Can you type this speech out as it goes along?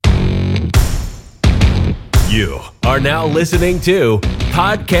You are now listening to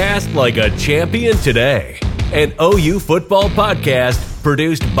Podcast Like a Champion Today, an OU football podcast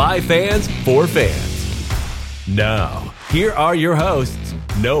produced by fans for fans. Now, here are your hosts,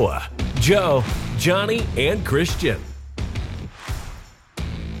 Noah, Joe, Johnny, and Christian.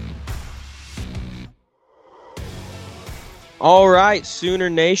 All right, Sooner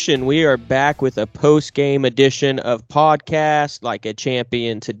Nation, we are back with a post-game edition of Podcast Like a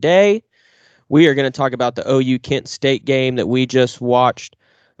Champion Today. We are going to talk about the OU Kent State game that we just watched.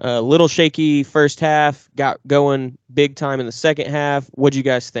 A little shaky first half, got going big time in the second half. What'd you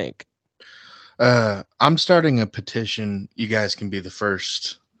guys think? I'm starting a petition. You guys can be the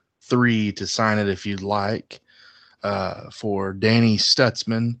first 3 to sign it if you'd like, for Danny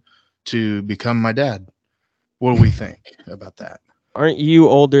Stutzman to become my dad. What do we think about that? Aren't you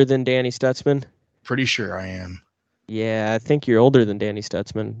older than Danny Stutzman? Pretty sure I am. Yeah, I think you're older than Danny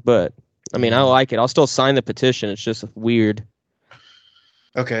Stutzman, but I mean, I like it. I'll still sign the petition. It's just weird.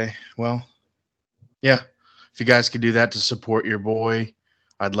 Okay, well, yeah. If you guys could do that to support your boy,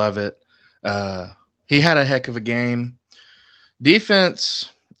 I'd love it. He had a heck of a game.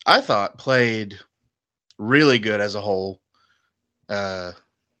 Defense, I thought, played really good as a whole. I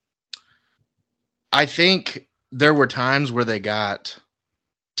think there were times where they got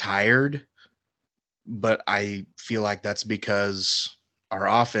tired, but I feel like that's because our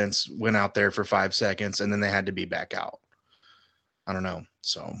offense went out there for 5 seconds and then they had to be back out. I don't know.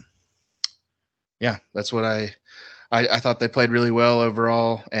 So, yeah, that's what I thought. They played really well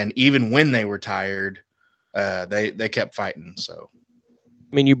overall. And even when they were tired, they kept fighting. So,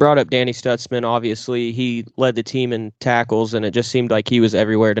 I mean, you brought up Danny Stutzman. Obviously, he led the team in tackles, and it just seemed like he was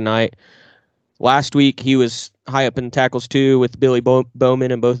everywhere tonight. Last week, he was high up in tackles, too, with Billy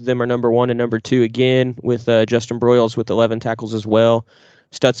Bowman, and both of them are number 1 and number 2 again, with Justin Broyles with 11 tackles as well.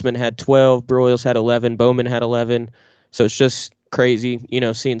 Stutzman had 12, Broyles had 11, Bowman had 11. So it's just crazy,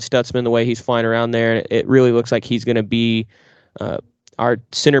 seeing Stutzman the way he's flying around there. It really looks like he's going to be our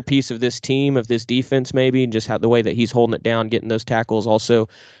centerpiece of this team, of this defense maybe, and just the way that he's holding it down, getting those tackles, also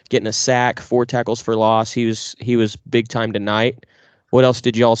getting a sack, 4 tackles for loss. He was big time tonight. What else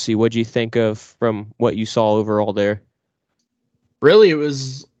did y'all see? What'd you think of from what you saw overall there? Really, it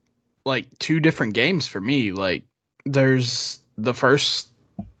was like 2 different games for me. Like, there's the first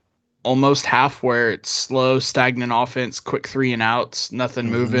almost half where it's slow, stagnant offense, quick 3 and outs, nothing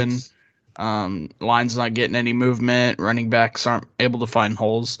moving. Line's not getting any movement. Running backs aren't able to find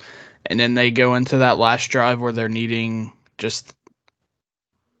holes. And then they go into that last drive where they're needing just,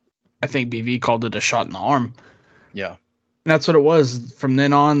 I think BV called it a shot in the arm. yeah. And that's what it was. From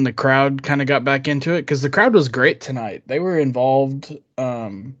then on, the crowd kind of got back into it because the crowd was great tonight. They were involved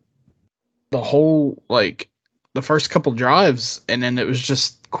the whole, the first couple drives, and then it was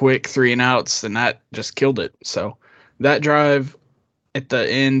just quick 3 and outs, and that just killed it. So that drive at the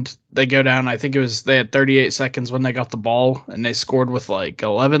end, they go down. I think they had 38 seconds when they got the ball, and they scored with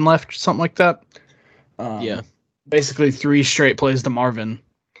 11 left, something like that. Yeah. Basically 3 straight plays to Marvin,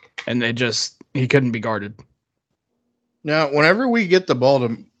 and he couldn't be guarded. Now, whenever we get the ball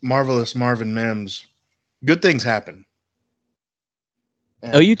to Marvelous Marvin Mims, good things happen.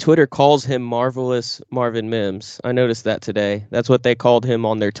 OU Twitter calls him Marvelous Marvin Mims. I noticed that today. That's what they called him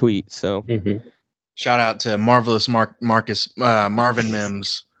on their tweet. So, Shout out to Marvelous Marvin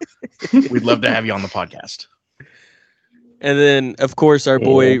Mims. We'd love to have you on the podcast. And then, of course, our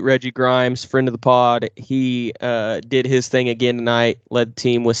boy Reggie Grimes, friend of the pod, he did his thing again tonight, led the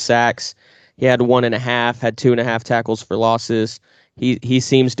team with sacks. He had 1.5, had 2.5 tackles for losses. He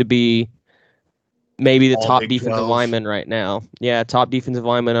seems to be maybe the top defensive lineman right now. Yeah, top defensive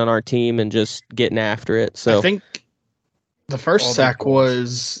lineman on our team and just getting after it. So I think the first sack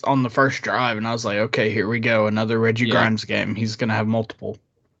was on the first drive, and I was like, okay, here we go. Another Reggie Grimes game. He's going to have multiple.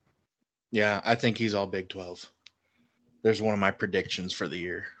 Yeah, I think he's all Big 12. There's one of my predictions for the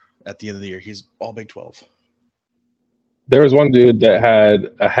year. At the end of the year, he's all Big 12. There was one dude that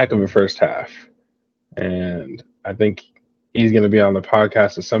had a heck of a first half, and I think he's going to be on the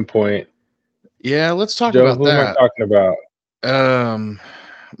podcast at some point. Yeah, let's talk Joe, about who that. am I talking about?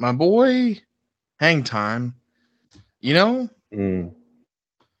 My boy, Hang Time.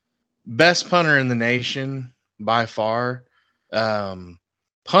 Best punter in the nation by far.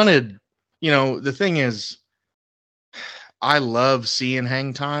 Punted. The thing is, I love seeing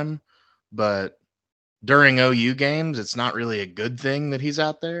Hang Time, but during OU games, it's not really a good thing that he's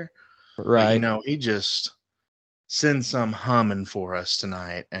out there. right. But, he just sends some humming for us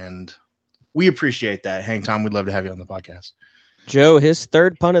tonight, and we appreciate that. Hang Time, we'd love to have you on the podcast. Joe, his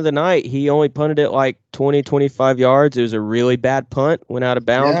third punt of the night, he only punted it like 20, 25 yards. It was a really bad punt, went out of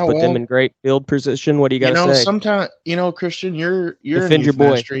bounds, Yeah, put them well, in great field position. What do you got to say? sometimes, Christian, you're in Defend your youth boy.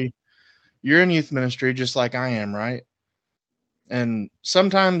 ministry. You're in youth ministry just like I am, right? And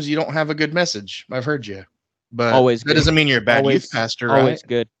sometimes you don't have a good message. I've heard you. But Always that good. doesn't mean you're a bad Always- youth pastor, right? Always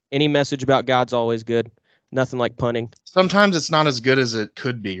good. Any message about God's always good. Nothing like punting. Sometimes it's not as good as it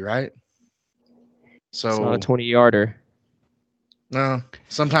could be, right? It's not So a 20-yarder. no,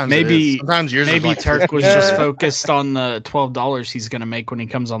 sometimes Maybe- it is. Sometimes yours is Maybe like Turk was 15. just focused on the $12 he's going to make when he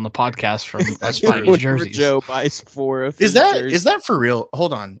comes on the podcast from us true. buying his jerseys. Joe buys 4 of Is his that jerseys. is that for real?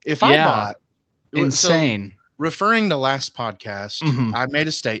 Hold on. If I Yeah. bought so, Insane. referring to last podcast, Mhm. I made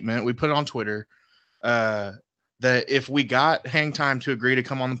a statement. We put it on Twitter that if we got Hang Time to agree to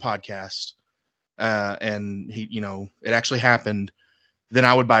come on the podcast, and he, it actually happened, then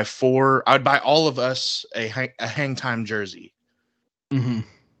I would buy all of us a Hang Time jersey, Mhm.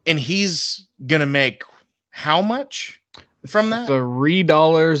 and he's gonna make how much from that?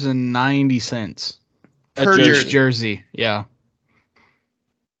 $3.90 Per each jersey. jersey. Yeah.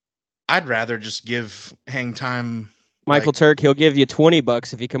 I'd rather just give Hang Time. Michael Turk, he'll give you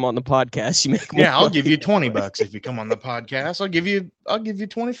 $20 if you come on the podcast. You make more Yeah, I'll money. give you $20 if you come on the podcast. I'll give you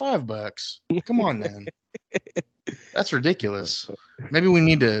 $25. Come on, man. That's ridiculous. Maybe we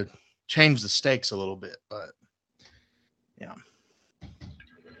need to change the stakes a little bit, but yeah.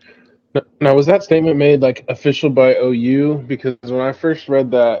 Now, was that statement made like official by OU? Because when I first read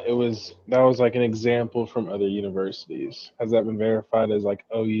that, that was like an example from other universities. Has that been verified as like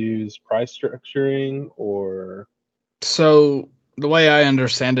OU's price structuring or? So the way I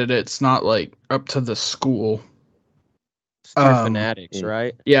understand it, it's not like up to the school. It's through Fanatics,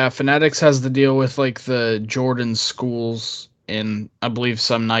 right? Yeah, Fanatics has the deal with like the Jordan schools and I believe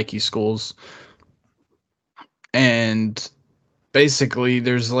some Nike schools. And basically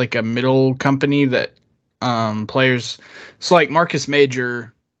there's like a middle company that players, so like Marcus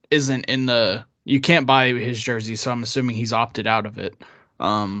Major isn't in you can't buy his jersey, so I'm assuming he's opted out of it.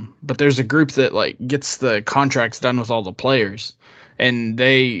 But there's a group that like gets the contracts done with all the players, and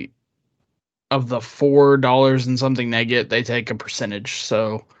of the $4 and something they get, they take a percentage.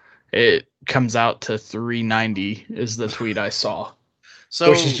 So it comes out to $3.90 is the tweet I saw,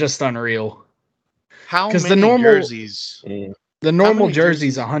 So which is just unreal. how 'cause many the normal- jerseys? The normal many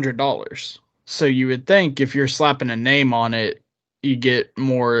jersey's jerseys? $100. So you would think if you're slapping a name on it, you get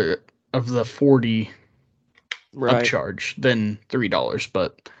more of the 40 Right. upcharge than $3,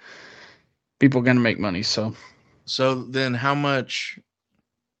 but people are gonna make money. So So then how much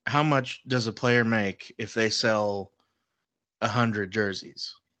does a player make if they sell 100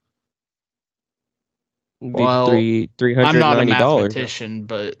 jerseys? It'd be Well, $390. I'm not a mathematician,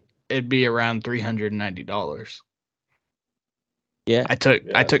 but it'd be around $390. Yeah, I took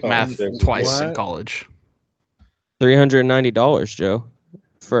Yeah, math there's- twice in What? college. $390, Joe,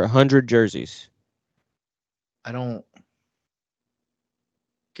 for 100 jerseys. I don't.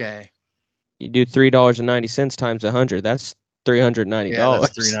 Okay. You do $3.90 times 100. That's $390. Yeah,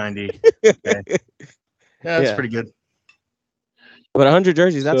 that's $390. Okay. Yeah, that's Yeah. pretty good. But 100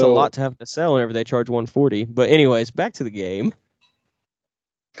 jerseys, that's a So- lot to have to sell whenever they charge $140. But anyways, back to the game.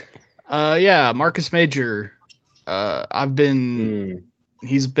 Yeah, Marcus Major.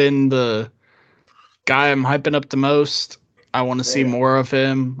 He's been the guy I'm hyping up the most. I want to see more of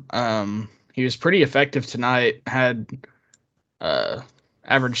him. He was pretty effective tonight. Had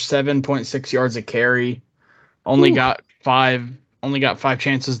averaged 7.6 yards a carry. Only got five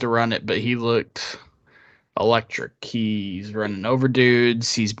chances to run it, but he looked electric. He's running over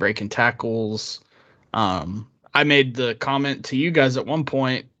dudes. He's breaking tackles. I made the comment to you guys at one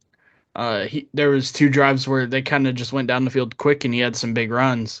point. There was 2 drives where they kind of just went down the field quick, and he had some big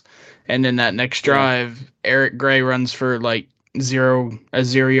runs. And then that next drive, Eric Gray runs for like a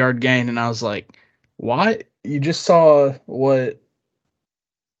 0-yard gain, and I was like, "What? You just saw what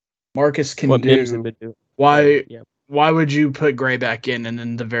Marcus can What Mims do? have been doing. Why? Yeah. Why would you put Gray back in, and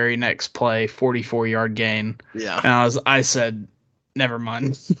then the very next play, 44-yard gain?" Yeah. And I said, "Never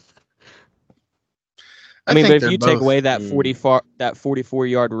mind." I mean, think but if they're you take both- away that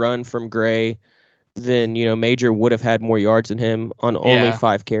 44-yard run from Gray, then Major would have had more yards than him on only Yeah.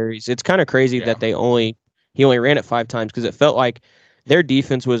 5 carries. It's kind of crazy Yeah. that he only ran it 5 times, because it felt like their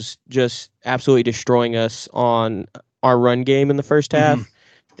defense was just absolutely destroying us on our run game in the first half,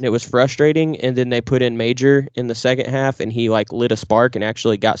 and it was frustrating. And then they put in Major in the second half, and he like lit a spark and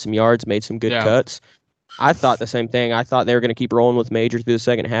actually got some yards, made some good Yeah. cuts. I thought the same thing. I thought they were going to keep rolling with Major through the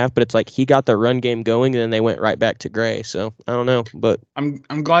second half, but it's like he got the run game going, and then they went right back to Gray. So I don't know, but I'm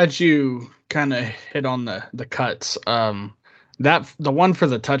glad you kind of hit on the cuts. The one for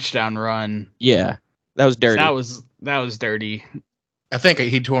the touchdown run. Yeah, that was dirty. That was dirty. I think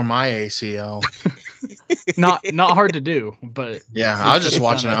he tore my ACL. Not hard to do, but Yeah, I was just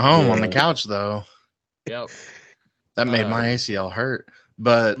watching at home on the Yeah. couch though. Yep. That made my ACL hurt.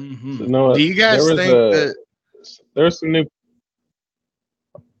 But Mhm. So, Noah, do you guys think that there was some new?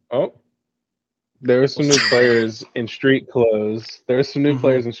 Oh, there were some new players in street clothes. There were some new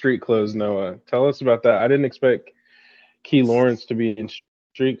players in street clothes. Noah, tell us about that. I didn't expect Key Lawrence to be in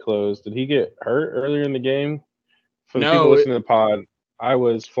street clothes. Did he get hurt earlier in the game? For the people listening to the pod, I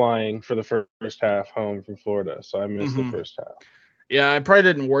was flying for the first half home from Florida, so I missed the first half. Yeah, I probably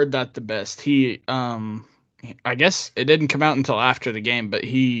didn't word that the best. He, I guess it didn't come out until after the game, but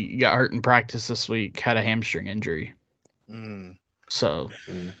he got hurt in practice this week, had a hamstring injury. So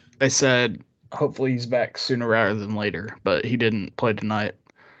they said hopefully he's back sooner rather than later, but he didn't play tonight.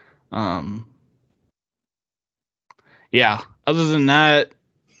 Yeah, other than that,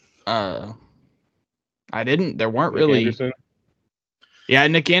 there weren't Nick really. Anderson? Yeah,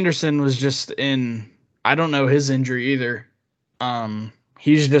 Nick Anderson was just in, I don't know his injury either.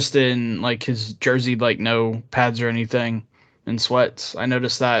 He's just in like his jersey, like no pads or anything, and sweats. I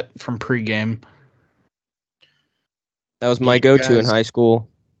noticed that from pregame. That was my go-to in high school.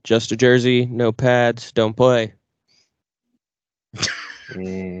 Just a jersey, no pads, don't play.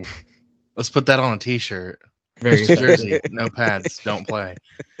 Let's put that on a t-shirt. Very jersey, no pads, don't play.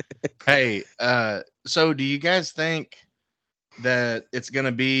 Hey, so do you guys think that it's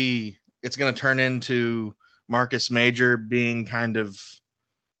gonna turn into Marcus Major being kind of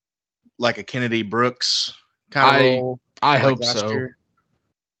like a Kennedy Brooks kind of role? I hope so.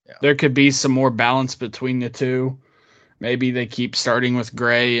 Yeah. There could be some more balance between the two. Maybe they keep starting with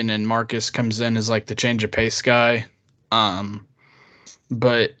Gray and then Marcus comes in as like the change of pace guy.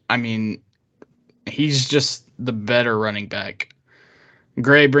 But I mean, he's just the better running back.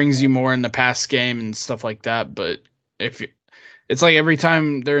 Gray brings you more in the pass game and stuff like that. But it's like every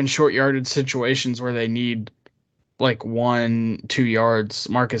time they're in short yardage situations where they need like 1-2 yards,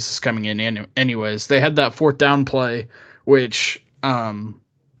 Marcus is coming in anyways. They had that 4th down play, which Daniel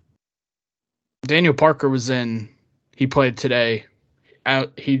Parker was in. He played today.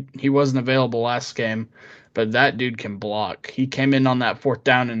 He wasn't available last game, but that dude can block. He came in on that 4th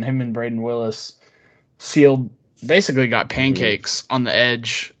down, and him and Braden Willis basically got pancakes on the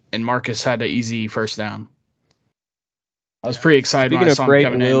edge, and Marcus had an easy first down. I was pretty excited when I saw him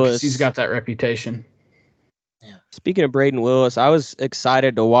coming in because he's got that reputation. Yeah. Speaking of Braden Willis, I was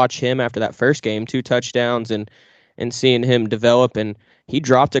excited to watch him after that first game, 2 touchdowns, and seeing him develop. And he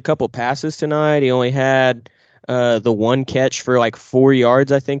dropped a couple passes tonight. He only had the one catch for like 4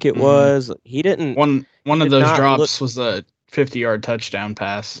 yards, I think it was. He didn't. One of those drops was a 50-yard touchdown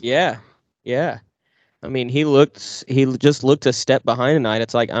pass. Yeah. I mean, he just looked a step behind tonight.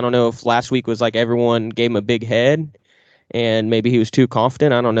 It's like, I don't know if last week was like everyone gave him a big head and maybe he was too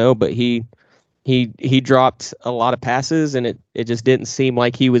confident. I don't know, but he dropped a lot of passes and it just didn't seem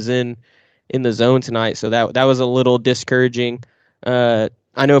like he was in the zone tonight. So that was a little discouraging. I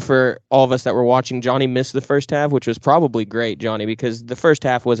know for all of us that were watching, Johnny missed the first half, which was probably great, Johnny, because the first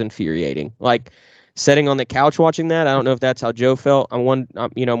half was infuriating. Like, sitting on the couch watching that, I don't know if that's how Joe felt. I'm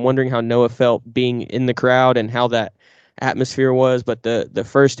wondering how Noah felt being in the crowd and how that atmosphere was. But the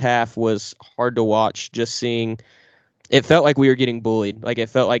first half was hard to watch. Just seeing, it felt like we were getting bullied. Like, it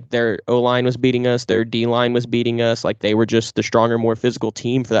felt like their O-line was beating us, their D-line was beating us. Like, they were just the stronger, more physical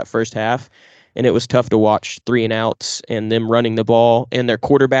team for that first half. And it was tough to watch 3 and outs and them running the ball and their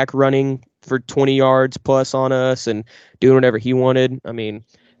quarterback running for 20 yards plus on us and doing whatever he wanted. I mean,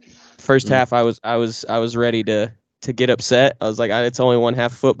 first half I was ready to get upset. I was like, it's only one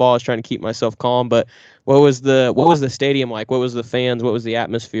half of football. I was trying to keep myself calm. But what was the stadium like? What was the fans? What was the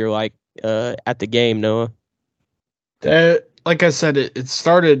atmosphere like at the game, Noah? Like I said, it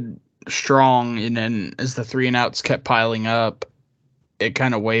started strong, and then as the 3 and outs kept piling up, it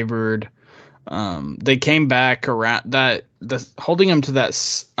kind of wavered. They came back around that, holding them to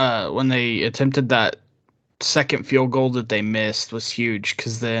that when they attempted that second field goal that they missed was huge,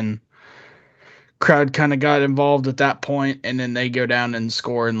 because then crowd kind of got involved at that point, and then they go down and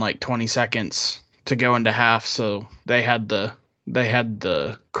score in like 20 seconds to go into half. So they had the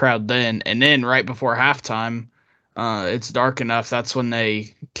crowd then, and then right before halftime, it's dark enough. That's when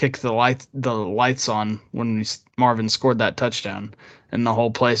they kick the lights on when Marvin scored that touchdown. And the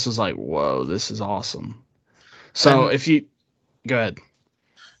whole place was like, whoa, this is awesome. So if you go ahead.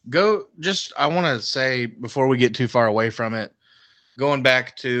 I want to say before we get too far away from it, going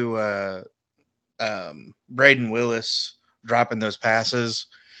back to Braden Willis dropping those passes,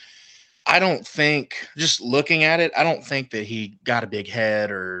 I don't think, just looking at it, I don't think that he got a big head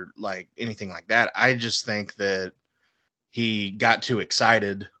or like anything like that. I just think that he got too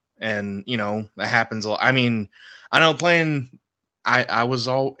excited, and that happens a lot. I mean, I know playing, I was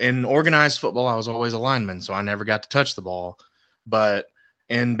all in organized football. I was always a lineman, so I never got to touch the ball. But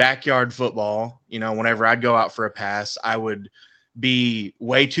in backyard football, whenever I'd go out for a pass, I would be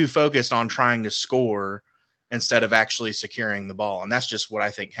way too focused on trying to score instead of actually securing the ball. And that's just what I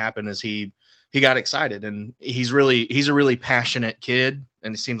think happened is he got excited, and he's a really passionate kid,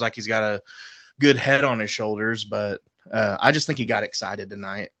 and it seems like he's got a good head on his shoulders, but I just think he got excited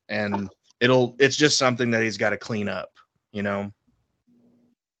tonight, and it's just something that he's got to clean up,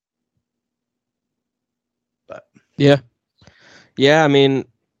 But yeah. I mean,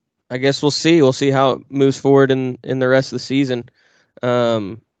 I guess we'll see. We'll see how it moves forward in the rest of the season.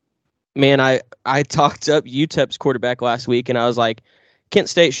 Man, I talked up UTEP's quarterback last week, and I was like, Kent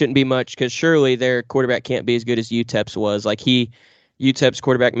State shouldn't be much because surely their quarterback can't be as good as UTEP's was. Like UTEP's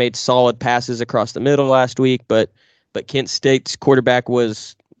quarterback made solid passes across the middle last week, but Kent State's quarterback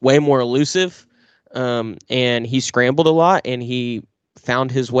was way more elusive, and he scrambled a lot, and he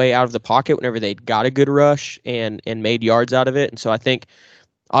found his way out of the pocket whenever they got a good rush and made yards out of it. And so I think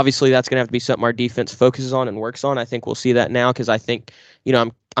obviously that's going to have to be something our defense focuses on and works on. I think we'll see that now because I think,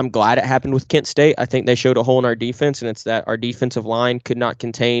 I'm glad it happened with Kent State. I think they showed a hole in our defense, and it's that our defensive line could not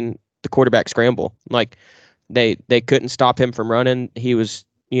contain the quarterback scramble. Like they couldn't stop him from running. He was,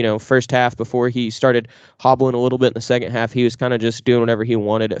 first half before he started hobbling a little bit in the second half, he was kind of just doing whatever he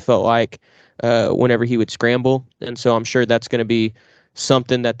wanted. It felt like whenever he would scramble. And so I'm sure that's going to be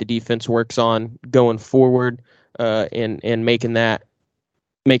something that the defense works on going forward and making that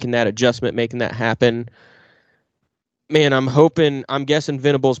adjustment, making that happen. Man, I'm guessing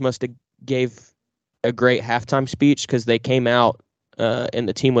Venables must have gave a great halftime speech because they came out and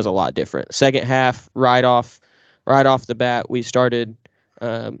the team was a lot different. Second half, right off the bat, we started,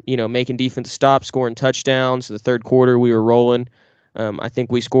 making defense stop, scoring touchdowns. The third quarter, we were rolling. I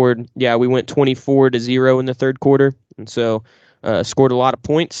think we went 24-0 in the third quarter, and so scored a lot of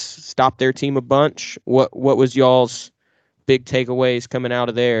points, stopped their team a bunch. What was y'all's big takeaways coming out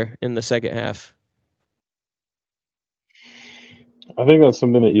of there in the second half? I think that's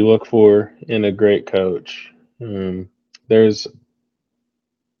something that you look for in a great coach. I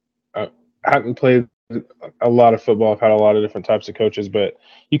haven't played a lot of football. I've had a lot of different types of coaches, but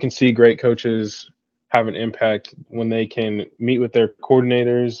you can see great coaches have an impact when they can meet with their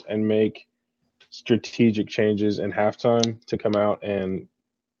coordinators and make strategic changes in halftime to come out and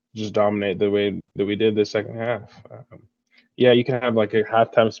just dominate the way that we did the second half. You can have like a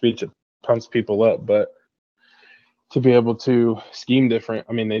halftime speech that pumps people up, but to be able to scheme different,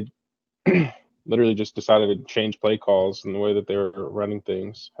 I mean, they literally just decided to change play calls, and the way that they were running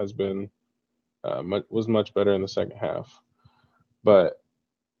things has been was much better in the second half. But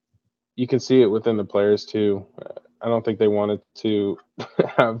you can see it within the players too. I don't think they wanted to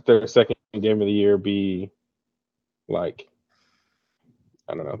have their second game of the year be like,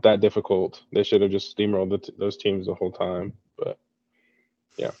 I don't know, that difficult. They should have just steamrolled those teams the whole time. But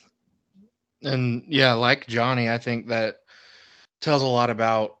yeah. And like Johnny, I think that tells a lot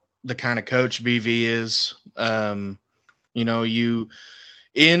about the kind of coach BV is. You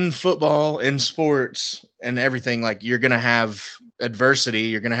in football, in sports, and everything, like you're going to have adversity.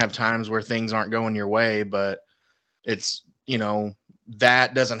 You're going to have times where things aren't going your way, but it's,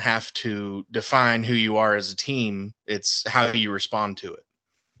 that doesn't have to define who you are as a team. It's how you respond to it,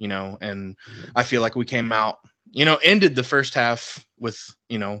 and I feel like we came out, ended the first half with,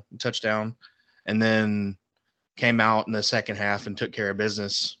 touchdown, and then came out in the second half and took care of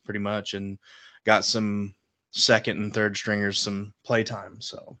business pretty much and got some second and third stringers some play time.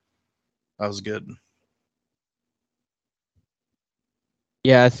 So that was good.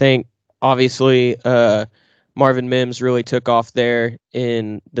 Yeah, I think obviously Marvin Mims really took off there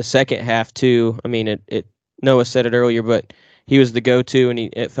in the second half too. I mean, Noah said it earlier, but he was the go-to, and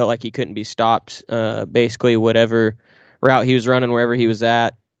it felt like he couldn't be stopped. Basically, whatever route he was running, wherever he was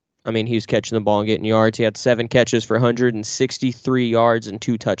at, I mean, he was catching the ball and getting yards. He had 7 catches for 163 yards and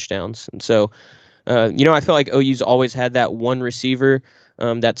 2 touchdowns. And so, I feel like OU's always had that one receiver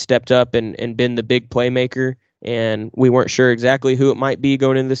that stepped up and been the big playmaker. And we weren't sure exactly who it might be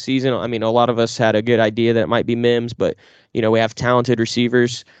going into the season. I mean, a lot of us had a good idea that it might be Mims, but, we have talented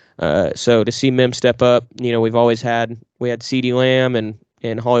receivers. So to see Mims step up, we had CeeDee Lamb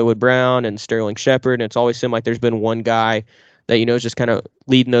and Hollywood Brown and Sterling Shepard. And it's always seemed like there's been one guy that, is just kind of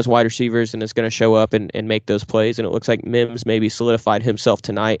leading those wide receivers and is going to show up and make those plays. And it looks like Mims maybe solidified himself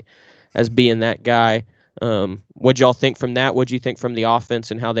tonight as being that guy. What'd y'all think from that? What'd you think from the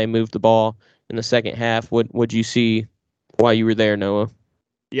offense and how they moved the ball in the second half? What'd you see while you were there, Noah?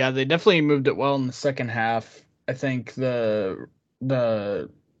 Yeah, they definitely moved it well in the second half. I think the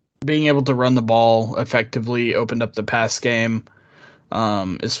being able to run the ball effectively opened up the pass game.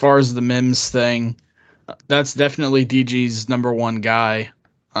 As far as the Mims thing, that's definitely DG's number one guy.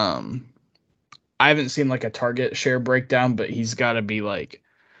 I haven't seen like a target share breakdown, but he's got to be like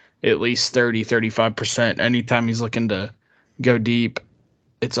at least 30-35%. Anytime he's looking to go deep,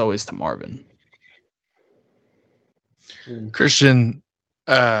 it's always to Marvin. Christian,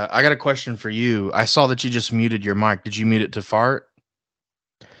 I got a question for you. I saw that you just muted your mic. Did you mute it to fart?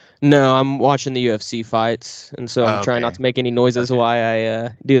 No, I'm watching the UFC fights, and so I'm trying not to make any noises while I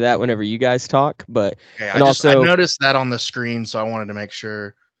do that whenever you guys talk. But I noticed that on the screen, so I wanted to make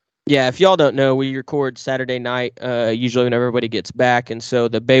sure. Yeah, if y'all don't know, we record Saturday night, usually when everybody gets back, and so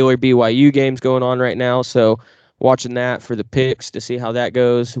the Baylor BYU game's going on right now. So watching that for the picks to see how that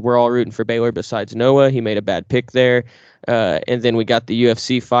goes. We're all rooting for Baylor besides Noah. He made a bad pick there, and then we got the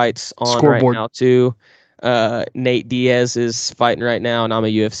UFC fights on Scoreboard right now too. Nate Diaz is fighting right now, and I'm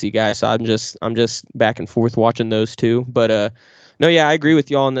a UFC guy, so I'm just back and forth watching those two. But no, yeah, I agree with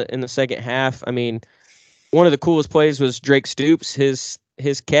y'all in the second half. I mean, one of the coolest plays was Drake Stoops, his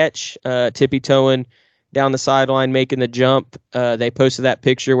catch, tippy toeing down the sideline, making the jump. They posted that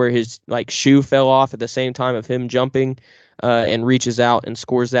picture where his like shoe fell off at the same time of him jumping, and reaches out and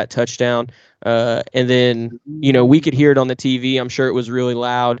scores that touchdown. And then, we could hear it on the TV. I'm sure it was really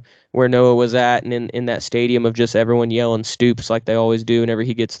loud where Noah was at, and in that stadium of just everyone yelling Stoops like they always do whenever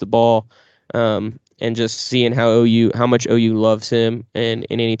he gets the ball. And just seeing how much OU loves him, and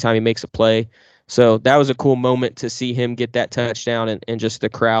any time he makes a play. So that was a cool moment to see him get that touchdown, and just the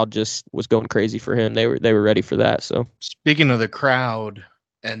crowd just was going crazy for him. They were ready for that. So speaking of the crowd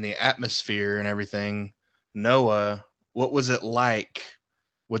and the atmosphere and everything, Noah, what was it like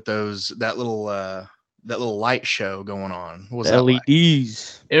with that little light show going on? What was that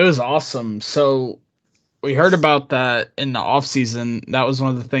LEDs. Like? It was awesome. So we heard about that in the off season. That was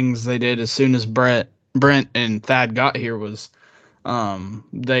one of the things they did as soon as Brent and Thad got here was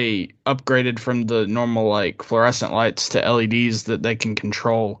they upgraded from the normal like fluorescent lights to LEDs that they can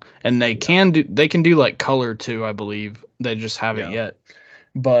control, and they can do like color too, I believe. They just haven't yet.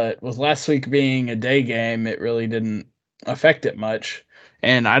 But with last week being a day game, it really didn't affect it much.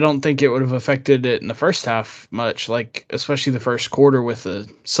 And I don't think it would have affected it in the first half much, like especially the first quarter with the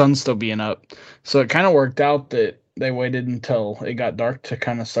sun still being up. So it kind of worked out that they waited until it got dark to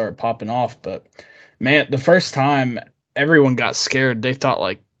kind of start popping off. But man, the first time everyone got scared. They thought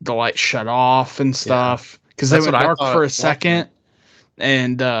like the lights shut off and stuff because they went dark for a second.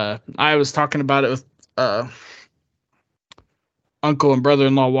 And I was talking about it with uncle and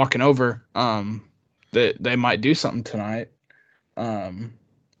brother-in-law walking over that they might do something tonight.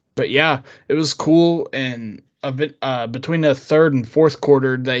 But yeah, it was cool. And a bit between the third and fourth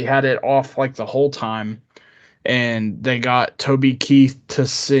quarter, they had it off like the whole time. And they got Toby Keith to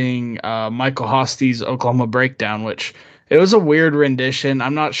sing Michael Hosty's Oklahoma Breakdown, which it was a weird rendition.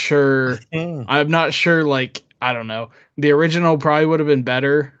 I'm not sure. Like, I don't know. The original probably would have been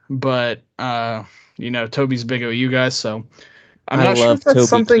better, but Toby's a big OU guy, so I'm not sure if that's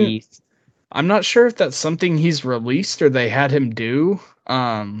something. Keith. I'm not sure if that's something he's released or they had him do.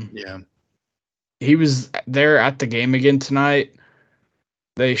 He was there at the game again tonight.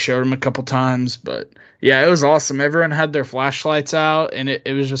 They showed him a couple times, but yeah, it was awesome. Everyone had their flashlights out, and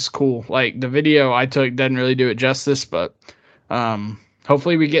it was just cool. Like the video I took didn't really do it justice, but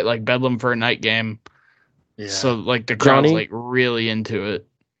hopefully we get like Bedlam for a night game. Yeah. So like the crowd's like really into it.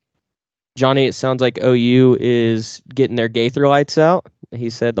 Johnny, it sounds like OU is getting their Gaither lights out. He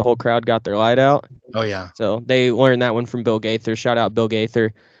said the whole crowd got their light out. Oh yeah. So they learned that one from Bill Gaither. Shout out Bill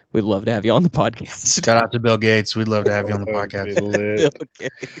Gaither. We'd love to have you on the podcast. Shout out to Bill Gates. We'd love to have you on the podcast.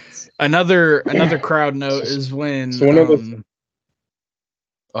 Another crowd note is when Nick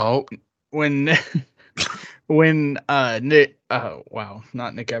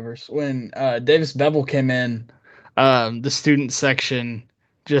not Nick Evers. When Davis Bevel came in, the student section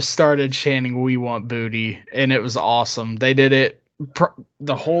just started chanting "We want booty," and it was awesome. They did it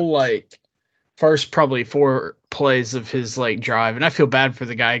the whole like first probably 4 plays of his like drive, and I feel bad for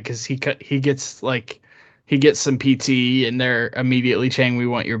the guy because he gets some PT and they're immediately saying we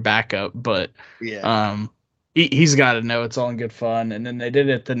want your backup, but he's got to know it's all in good fun. And then they did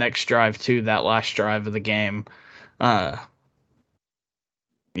it the next drive too, that last drive of the game. I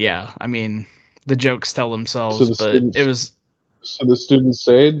mean the jokes tell themselves, So the students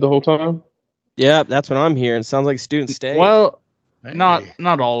stayed the whole time? Yeah, that's what I'm hearing. Sounds like students stayed. Well,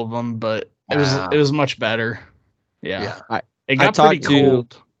 not all of them, but It was much better. Yeah. It got I pretty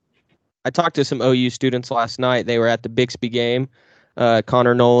cold. I talked to some OU students last night. They were at the Bixby game,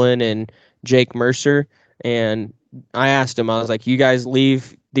 Connor Nolan and Jake Mercer. And I asked them, I was like, you guys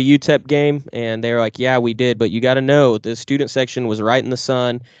leave the UTEP game? And they were like, yeah, we did. But you got to know, the student section was right in the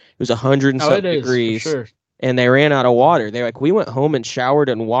sun. It was 100 and something degrees. For sure. And they ran out of water. They're like, we went home and showered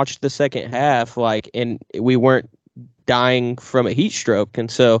and watched the second half, and we weren't dying from a heat stroke.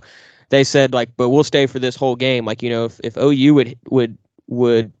 And so they said, but we'll stay for this whole game. If OU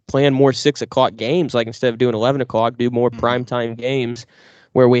would plan more 6 o'clock games, instead of doing 11 o'clock, do more primetime games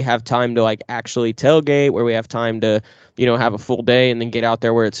where we have time to actually tailgate, where we have time to, have a full day and then get out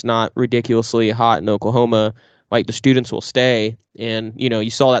there where it's not ridiculously hot in Oklahoma. The students will stay. And,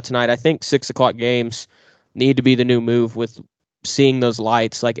 you saw that tonight. I think 6 o'clock games need to be the new move with seeing those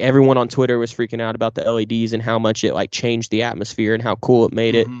lights. Everyone on Twitter was freaking out about the LEDs and how much it changed the atmosphere and how cool it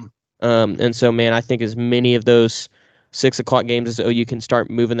made it. And so, man, I think as many of those 6 o'clock games as OU can start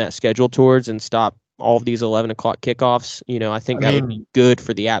moving that schedule towards and stop all of these 11 o'clock kickoffs, I think that would be good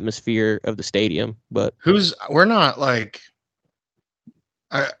for the atmosphere of the stadium. But we're not I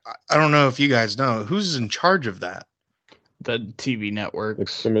don't know if you guys know who's in charge of that. The TV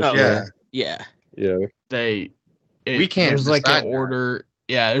networks. Yeah. We can't. There's an order.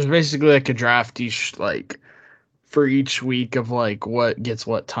 Yeah, there's basically a draft for each week of what gets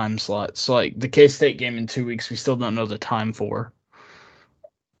what time slot. So the K-State game in 2 weeks, we still don't know the time for.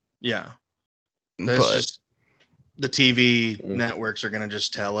 Yeah. That's just the TV networks are gonna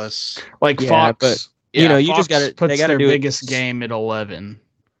just tell us. Fox, but you Fox just gotta puts they gotta their do biggest game at 11.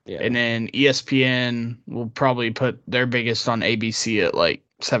 Yeah. And then ESPN will probably put their biggest on ABC at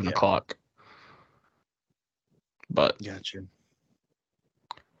 7 o'clock. But gotcha.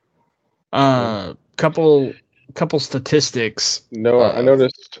 Couple statistics. No, I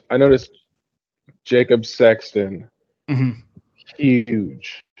noticed Jacob Sexton.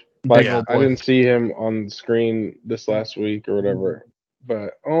 Huge. I didn't see him on the screen this last week or whatever.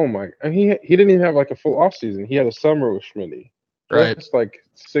 But he didn't even have a full off season. He had a summer with Schmitty. Right. It's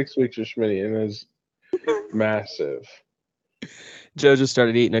 6 weeks with Schmitty, and it was massive. Joe just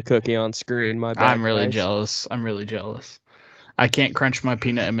started eating a cookie on screen. My bad. I'm really jealous. I can't crunch my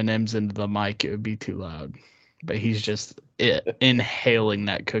peanut M&Ms into the mic. It would be too loud. But he's just inhaling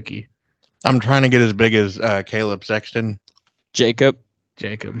that cookie. I'm trying to get as big as Caleb Sexton. Jacob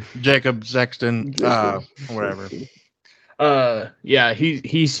Sexton. Whatever. Yeah,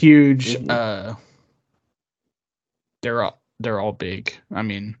 he's huge. They're all big. I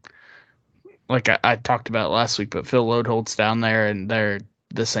mean, I talked about last week, but Phil Lodeholt's down there, and they're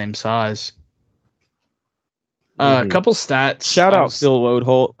the same size. A couple stats. Shout out Phil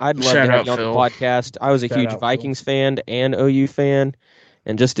Lodeholt. I'd love to have you on the podcast. I was a huge Vikings fan and OU fan,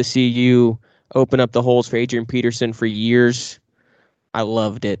 and just to see you open up the holes for Adrian Peterson for years, I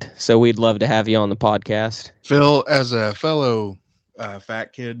loved it. So we'd love to have you on the podcast. Phil, as a fellow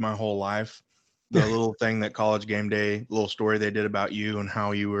fat kid my whole life, the little thing that College Game Day, little story they did about you and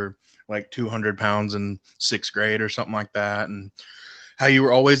how you were 200 pounds in 6th grade or something like that, and how you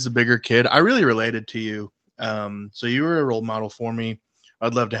were always the bigger kid. I really related to you. So you were a role model for me.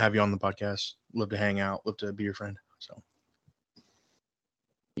 I'd love to have you on the podcast. Love to hang out. Love to be your friend. So,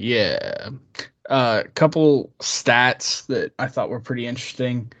 yeah. Couple stats that I thought were pretty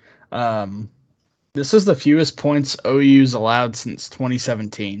interesting. This is the fewest points OU's allowed since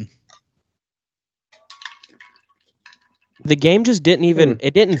 2017. The game just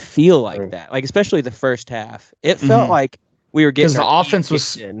it didn't feel like that. Especially the first half. It felt like we were getting, because the offense was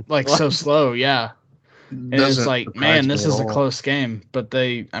so slow. Yeah. And it's man, this is a close game. But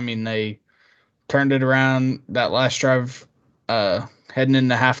they turned it around that last drive, heading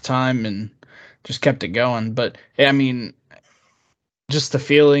into halftime, and just kept it going. But just the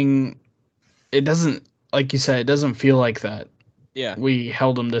feeling, it doesn't, like you said, it doesn't feel like that. Yeah. We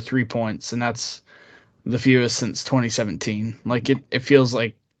held them to 3 points, and that's the fewest since 2017. It feels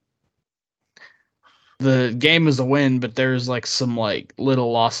like the game is a win, but there's some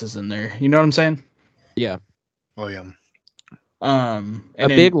little losses in there. You know what I'm saying? Yeah. Oh yeah. A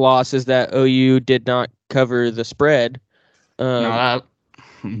big loss is that OU did not cover the spread. Good,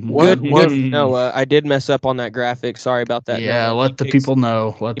 Noah. I did mess up on that graphic. Sorry about that. Yeah, Noah. let the people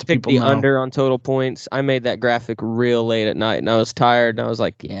know. Let the people know. Under on total points. I made that graphic real late at night, and I was tired, and I was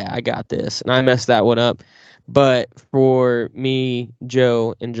like, yeah, I got this. And I messed that one up. But for me,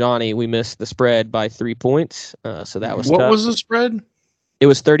 Joe, and Johnny, we missed the spread by 3 points. So that was tough. What was the spread? It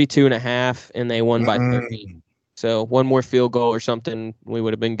was 32.5, and they won by 30. So one more field goal or something, we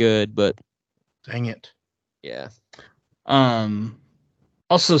would have been good. But dang it. Yeah.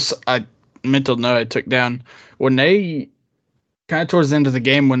 Also, mental note I took down. When they kind of towards the end of the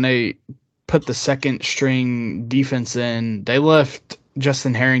game, when they put the second string defense in, they left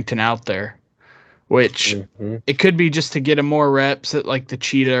Justin Harrington out there, which it could be just to get him more reps at like the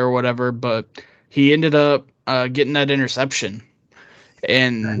cheetah or whatever, but he ended up getting that interception.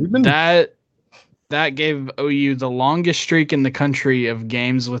 And that gave OU the longest streak in the country of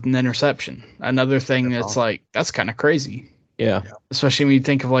games with an interception. Another thing that's like, that's kind of crazy. Yeah. Especially when you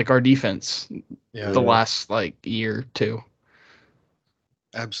think of like our defense Yeah. the last like year or two.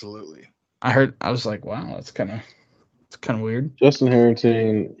 Absolutely. I was like, wow, it's kind of weird. Justin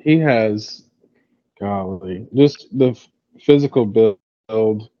Harrington, he has, golly, just the physical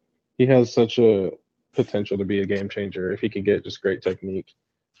build. He has such a potential to be a game changer if he can get just great technique,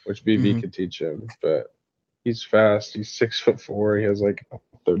 which BV could teach him. But he's fast. He's 6'4". He has like a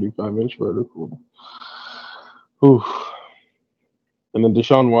 35-inch vertical. Ooh. And then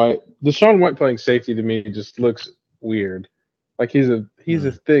Deshaun White playing safety to me just looks weird. Like he's a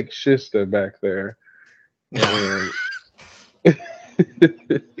thick shista back there. Yeah.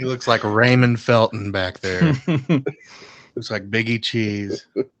 He looks like Raymond Felton back there. Looks like Biggie Cheese.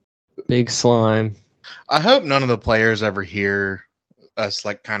 Big slime. I hope none of the players ever hear us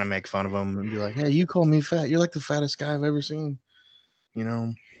like kind of make fun of him and be like, "Hey, you call me fat? You're like the fattest guy I've ever seen." You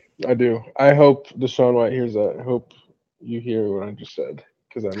know. I do. I hope Deshaun White hears that. I hope you hear what I just said,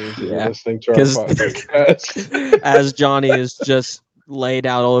 because that means you're listening to our podcast. As Johnny is just laid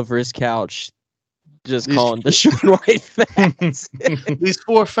out all over his couch, just calling Deshaun White fat. These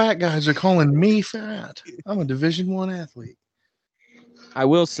 4 fat guys are calling me fat. I'm a Division I athlete. I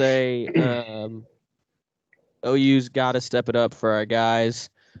will say, OU's got to step it up for our guys.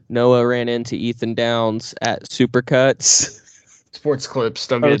 Noah ran into Ethan Downs at Supercuts. Sports clips,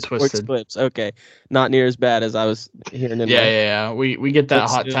 don't get it twisted. Sports clips, okay. Not near as bad as I was hearing. Yeah. We get that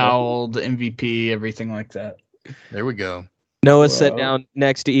hot towel, the MVP, everything like that. There we go. Noah sat down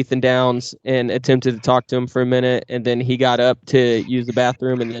next to Ethan Downs and attempted to talk to him for a minute, and then he got up to use the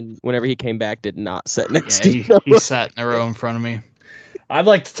bathroom, and then whenever he came back, did not sit next to him. He sat in a row in front of me. I'd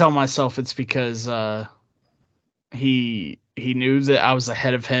like to tell myself it's because he knew that I was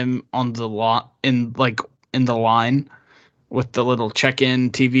ahead of him on the lot in the line with the little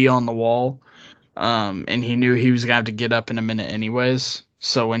check-in TV on the wall, and he knew he was gonna have to get up in a minute anyways.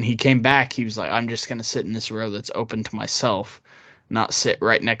 So when he came back, he was like, "I'm just gonna sit in this row that's open to myself, not sit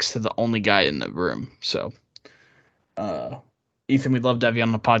right next to the only guy in the room." So, Ethan, we'd love to have you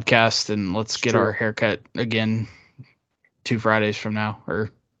on the podcast, and let's get our haircut again 2 Fridays from now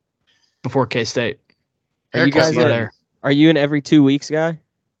or before K-State. Are you guys there? Are you an every 2 weeks guy?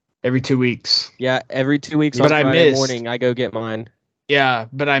 Every 2 weeks. Yeah, every 2 weeks but on Friday morning, I go get mine. Yeah,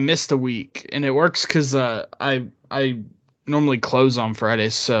 but I missed a week, and it works because I normally close on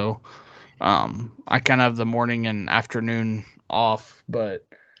Fridays, so I kind of have the morning and afternoon off. But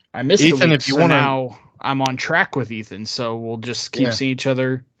I missed Ethan, a week, if you so wanna... now I'm on track with Ethan, so we'll just keep seeing each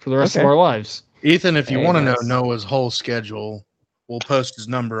other for the rest of our lives. Ethan, if you want to know Noah's whole schedule, we'll post his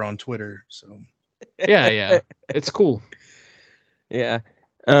number on Twitter. So yeah, it's cool. Yeah.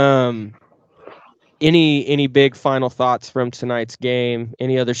 Any big final thoughts from tonight's game?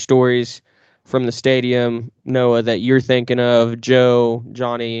 Any other stories from the stadium, Noah, that you're thinking of? Joe,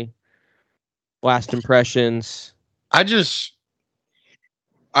 Johnny, last impressions? I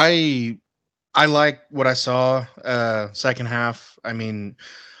like what I saw second half. I mean,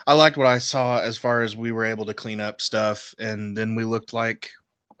 I liked what I saw as far as we were able to clean up stuff, and then we looked like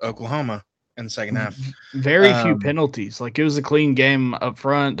Oklahoma in the second half. Very few penalties. Like, it was a clean game up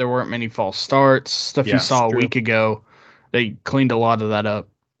front. There weren't many false starts. Stuff you saw a week ago. They cleaned a lot of that up.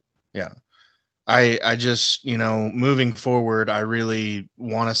 Yeah. I just, moving forward, I really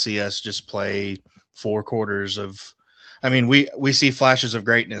want to see us just play 4 quarters of, I mean, we see flashes of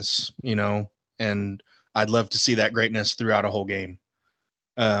greatness, and I'd love to see that greatness throughout a whole game.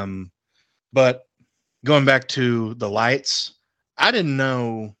 But going back to the lights, I didn't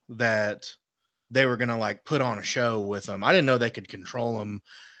know that they were going to put on a show with them. I didn't know they could control them.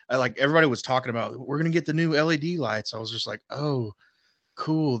 Everybody was talking about, we're going to get the new LED lights. I was just like, oh,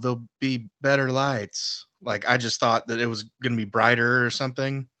 cool. There'll be better lights. I just thought that it was going to be brighter or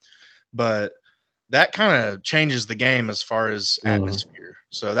something, but that kind of changes the game as far as atmosphere.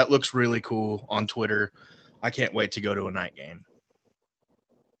 So that looks really cool on Twitter. I can't wait to go to a night game.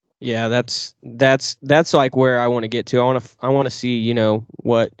 Yeah, that's where I want to get to. I want to see,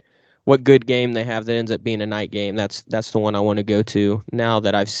 what good game they have that ends up being a night game. That's the one I want to go to now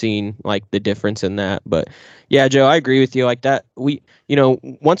that I've seen the difference in that. But yeah, Joe, I agree with you. That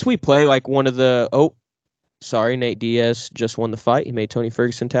once we play one of the sorry, Nate Diaz just won the fight. He made Tony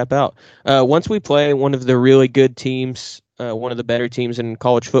Ferguson tap out. Once we play one of the really good teams, one of the better teams in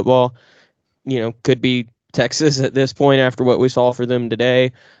college football, could be Texas at this point after what we saw for them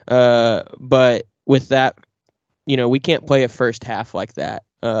today. But with that, we can't play a first half like that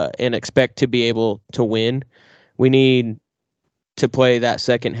and expect to be able to win. We need to play that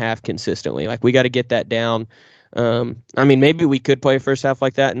second half consistently. Like, we got to get that down. Maybe we could play a first half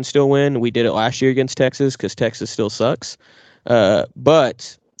like that and still win. We did it last year against Texas because Texas still sucks.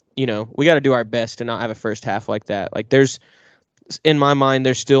 But we got to do our best to not have a first half like that. Like, in my mind,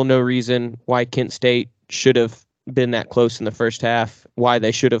 there's still no reason why Kent State should have been that close in the first half, why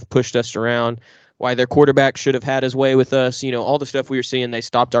they should have pushed us around, why their quarterback should have had his way with us. All the stuff we were seeing, they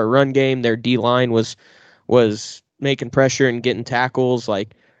stopped our run game. Their D-line was making pressure and getting tackles.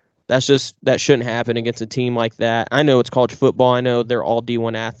 Like, that shouldn't happen against a team like that. I know it's college football. I know they're all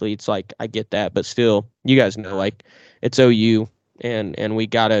D1 athletes. Like, I get that, but still, you guys know, like, it's OU, and we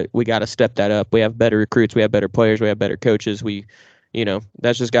gotta step that up. We have better recruits. We have better players. We have better coaches.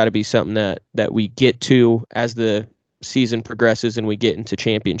 That's just got to be something that we get to as the season progresses and we get into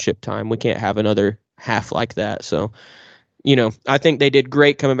championship time. We can't have another half like that. So, I think they did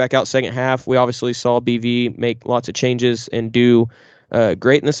great coming back out second half. We obviously saw BV make lots of changes and do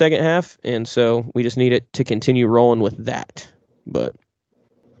great in the second half, and so we just need it to continue rolling with that. But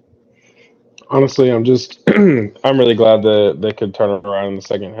honestly, I'm really glad that they could turn it around in the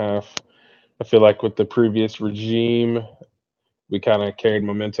second half. I feel like with the previous regime, we kind of carried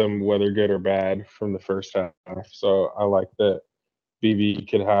momentum, whether good or bad, from the first half. So I like that BV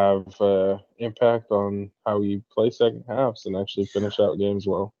could have impact on how we play second halves and actually finish out games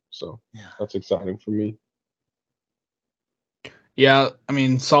well. So that's exciting for me. Yeah,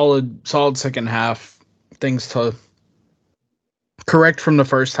 solid second half. Things to correct from the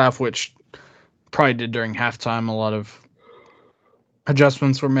first half, which probably did during halftime. A lot of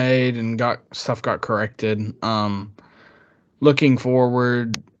adjustments were made and stuff got corrected. Looking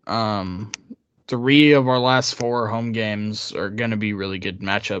forward, 3 of our last 4 home games are going to be really good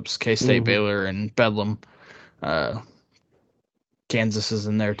matchups. K-State, Baylor, and Bedlam. Kansas is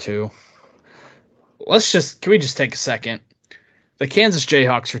in there too. Can we just take a second? The Kansas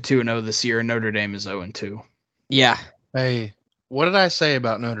Jayhawks are 2-0 this year, and Notre Dame is 0-2. Yeah. Hey, what did I say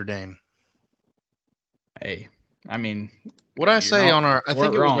about Notre Dame? Hey, what did I say on I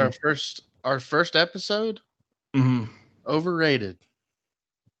think it was our first episode? Mm-hmm. Overrated.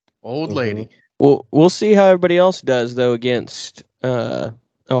 Old lady. Well, we'll see how everybody else does, though, against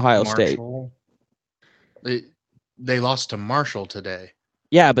Ohio State. They lost to Marshall today.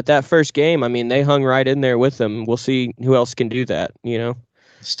 Yeah, but that first game, they hung right in there with them. We'll see who else can do that,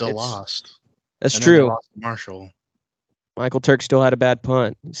 Still lost. That's true. Lost to Marshall. Michael Turk still had a bad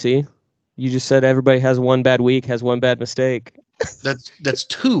punt. See? You just said everybody has one bad week, has one bad mistake. That's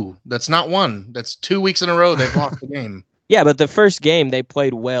 2. That's not 1. That's 2 weeks in a row they've lost the game. Yeah, but the first game they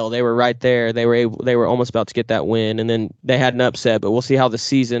played well. They were right there. They were almost about to get that win, and then they had an upset. But we'll see how the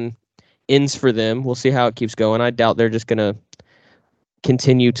season ends for them. We'll see how it keeps going. I doubt they're just gonna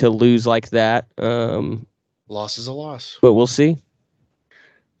continue to lose like that. Loss is a loss. But we'll see.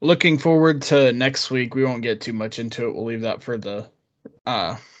 Looking forward to next week. We won't get too much into it. We'll leave that for the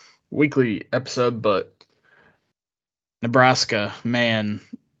weekly episode. But Nebraska, man,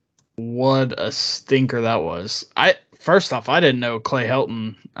 what a stinker that was. First off, I didn't know Clay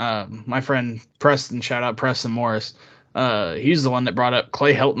Helton. My friend Preston, shout out Preston Morris. He's the one that brought up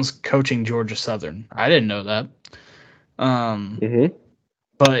Clay Helton's coaching Georgia Southern. I didn't know that.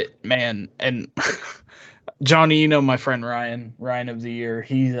 But man, and Johnny, my friend Ryan of the Year.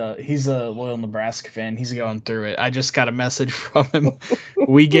 He's a loyal Nebraska fan. He's going through it. I just got a message from him.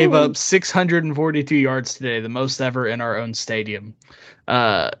 We gave up 642 yards today, the most ever in our own stadium.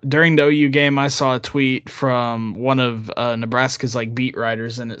 During the OU game, I saw a tweet from one of Nebraska's beat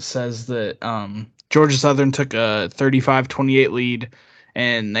writers, and it says that Georgia Southern took a 35-28 lead,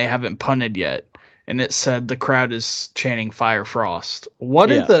 and they haven't punted yet. And it said the crowd is chanting Fire Frost.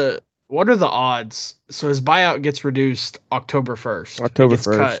 What are the odds? So his buyout gets reduced October 1st. October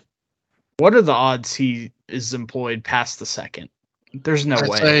 1st. Cut. What are the odds he is employed past the 2nd? There's no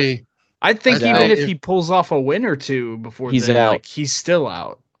way. I think even if he pulls off a win or two before he's then, out. He's still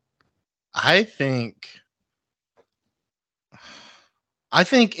out. I think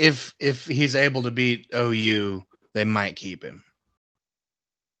if he's able to beat OU, they might keep him.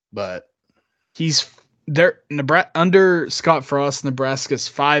 But he's there. Under Scott Frost, Nebraska's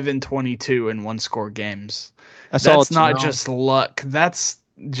 5-22 in one-score games. That's not just luck. That's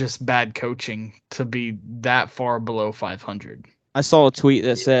just bad coaching to be that far below 500. I saw a tweet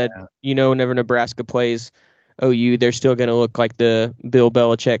that said, whenever Nebraska plays OU, they're still going to look like the Bill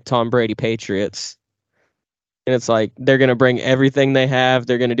Belichick, Tom Brady Patriots. And it's like they're going to bring everything they have.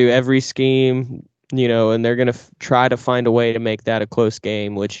 They're going to do every scheme, and they're going to try to find a way to make that a close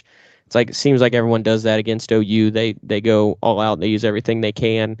game, which it's like it seems like everyone does that against OU. They go all out. They use everything they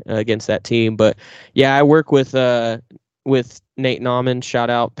can against that team. But, yeah, I work with Nate Nauman. Shout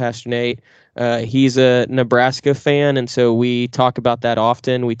out, Pastor Nate. He's a Nebraska fan, and so we talk about that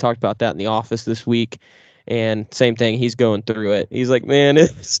often. We talked about that in the office this week, and same thing. He's going through it. He's like, man,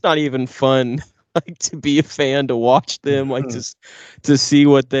 it's not even fun. Like to be a fan, to watch them, like just to see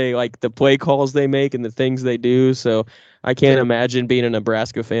what they like, the play calls they make and the things they do. So I can't imagine being a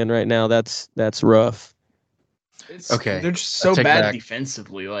Nebraska fan right now. That's rough. Okay, they're just so bad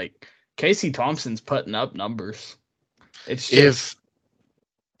defensively. Like Casey Thompson's putting up numbers. It's just,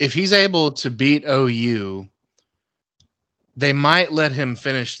 if he's able to beat OU, they might let him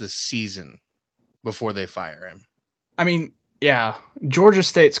finish the season before they fire him. I mean, yeah, Georgia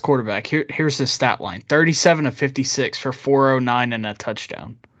State's quarterback. Here's his stat line: 37 of 56 for 409 and a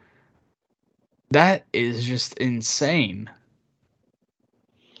touchdown. That is just insane.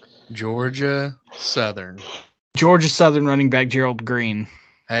 Georgia Southern running back Gerald Green.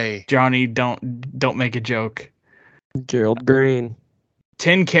 Hey, Johnny, don't make a joke. Gerald Green.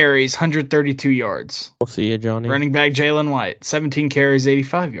 10 carries, 132 yards. We'll see you, Johnny. Running back Jalen White, 17 carries,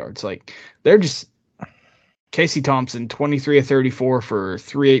 85 yards. Like, they're just... Casey Thompson, 23 of 34 for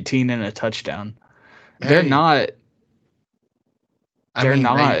 318 and a touchdown. Hey. They're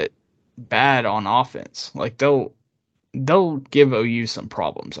not bad on offense. Like, they'll give OU some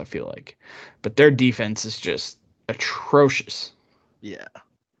problems, I feel like. But their defense is just atrocious. Yeah.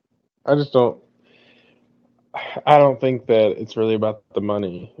 I don't think that it's really about the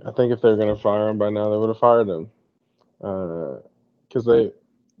money. I think if they're going to fire him by now, they would have fired him. Because they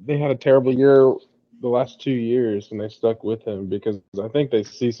had a terrible year the last 2 years, and they stuck with him because I think they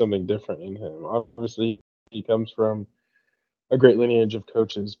see something different in him. Obviously, he comes from a great lineage of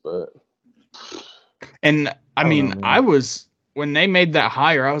coaches, but... And, when they made that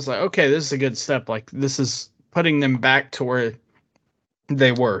hire, I was like, okay, this is a good step. Like, this is putting them back to where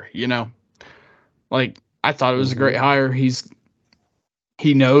they were, Like, I thought it was a great hire. He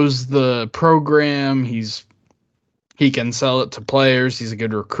knows the program. He can sell it to players. He's a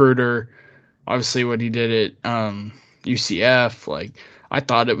good recruiter. Obviously, what he did at UCF, like, I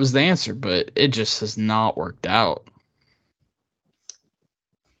thought it was the answer, but it just has not worked out.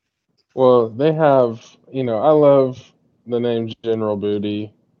 Well, they have, I love the name General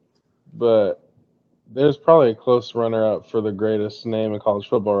Booty, but there's probably a close runner-up for the greatest name in college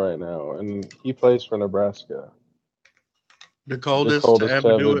football right now, and he plays for Nebraska. The coldest to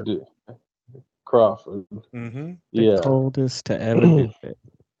ever do it. Crawford. Mm-hmm. Yeah. The coldest to ever do it.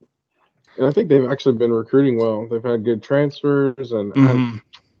 And I think they've actually been recruiting well. They've had good transfers, and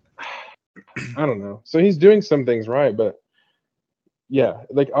I don't know. So he's doing some things right, but yeah,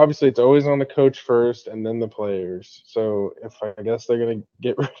 like obviously it's always on the coach first and then the players. So if I guess they're gonna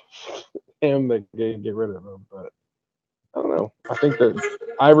get rid of him, they get rid of him. But I don't know. I think that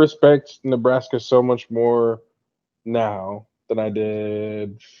I respect Nebraska so much more now than I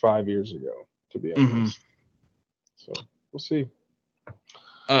did 5 years ago, to be honest. So we'll see.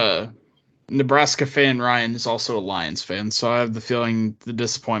 Nebraska fan Ryan is also a Lions fan, so I have the feeling the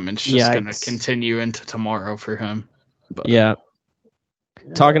disappointment's just going to continue into tomorrow for him. But, yeah.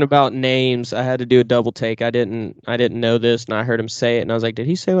 Talking about names, I had to do a double take. I didn't know this, and I heard him say it, and I was like, did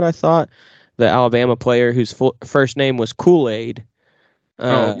he say what I thought? The Alabama player whose first name was Kool-Aid.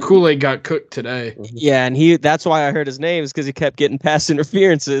 Kool-Aid got cooked today. Yeah, and that's why I heard his name, is because he kept getting pass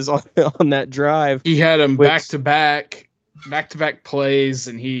interferences on that drive. He had him back-to-back plays,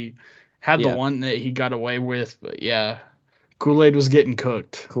 and he had the one that he got away with. But yeah, Kool-Aid was getting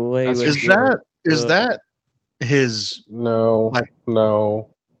cooked. Kool-Aid is that his? No.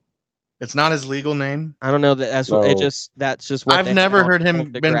 It's not his legal name. I don't know that that's just what I've never heard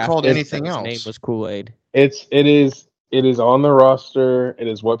him been called anything else. His name was Kool-Aid. It is on the roster. It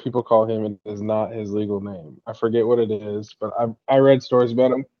is what people call him. It is not his legal name. I forget what it is, but I read stories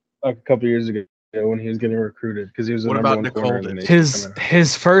about him like a couple years ago when he was getting recruited because he was the number one corner.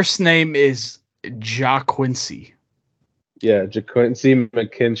 His first name is JaQuincy. Yeah, JaQuincy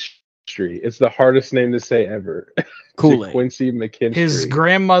McKinstry. It's the hardest name to say ever. Kool-Aid. JaQuincy McKinstry. His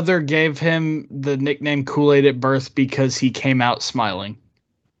grandmother gave him the nickname Kool-Aid at birth because he came out smiling.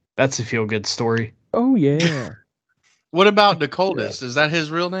 That's a feel-good story. Oh, yeah. What about the coldest? Is that his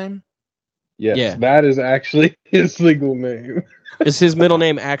real name? Yes, Yeah. That is actually his legal name. Is his middle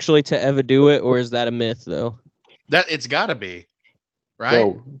name actually to ever do it, or is that a myth, though? That it's got to be, right?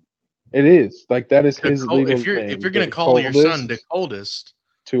 So, It is like that is his Dakota- legal if you're name. gonna The call your son the coldest coldest,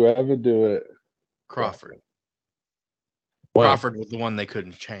 to ever do it, Crawford. Well, Crawford was the one they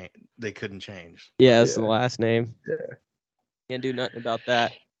couldn't change. yeah, that's the Yeah. last name. Yeah. Can't do nothing about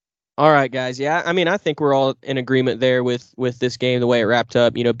that. All right, guys. Yeah, I mean, I think we're all in agreement there with this game, the way it wrapped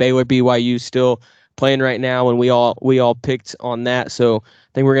up. Baylor BYU still playing right now, and we all picked on that. So I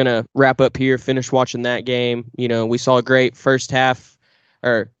think we're gonna wrap up here, finish watching that game. We saw a great first half,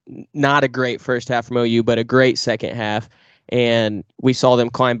 or not a great first half from OU, but a great second half, and we saw them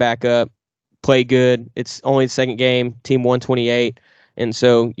climb back up, play good. It's only the second game, team 128. And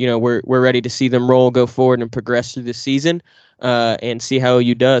so, we're ready to see them roll, go forward, and progress through the season and see how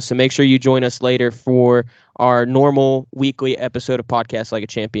OU does. So make sure you join us later for our normal weekly episode of Podcast Like a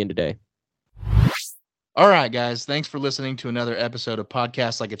Champion today. All right, guys. Thanks for listening to another episode of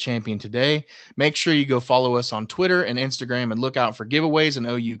Podcast Like a Champion today. Make sure you go follow us on Twitter and Instagram and look out for giveaways and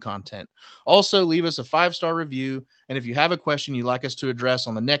OU content. Also, leave us a 5-star review. And if you have a question you'd like us to address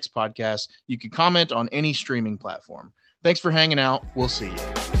on the next podcast, you can comment on any streaming platform. Thanks for hanging out. We'll see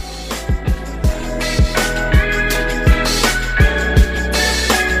you.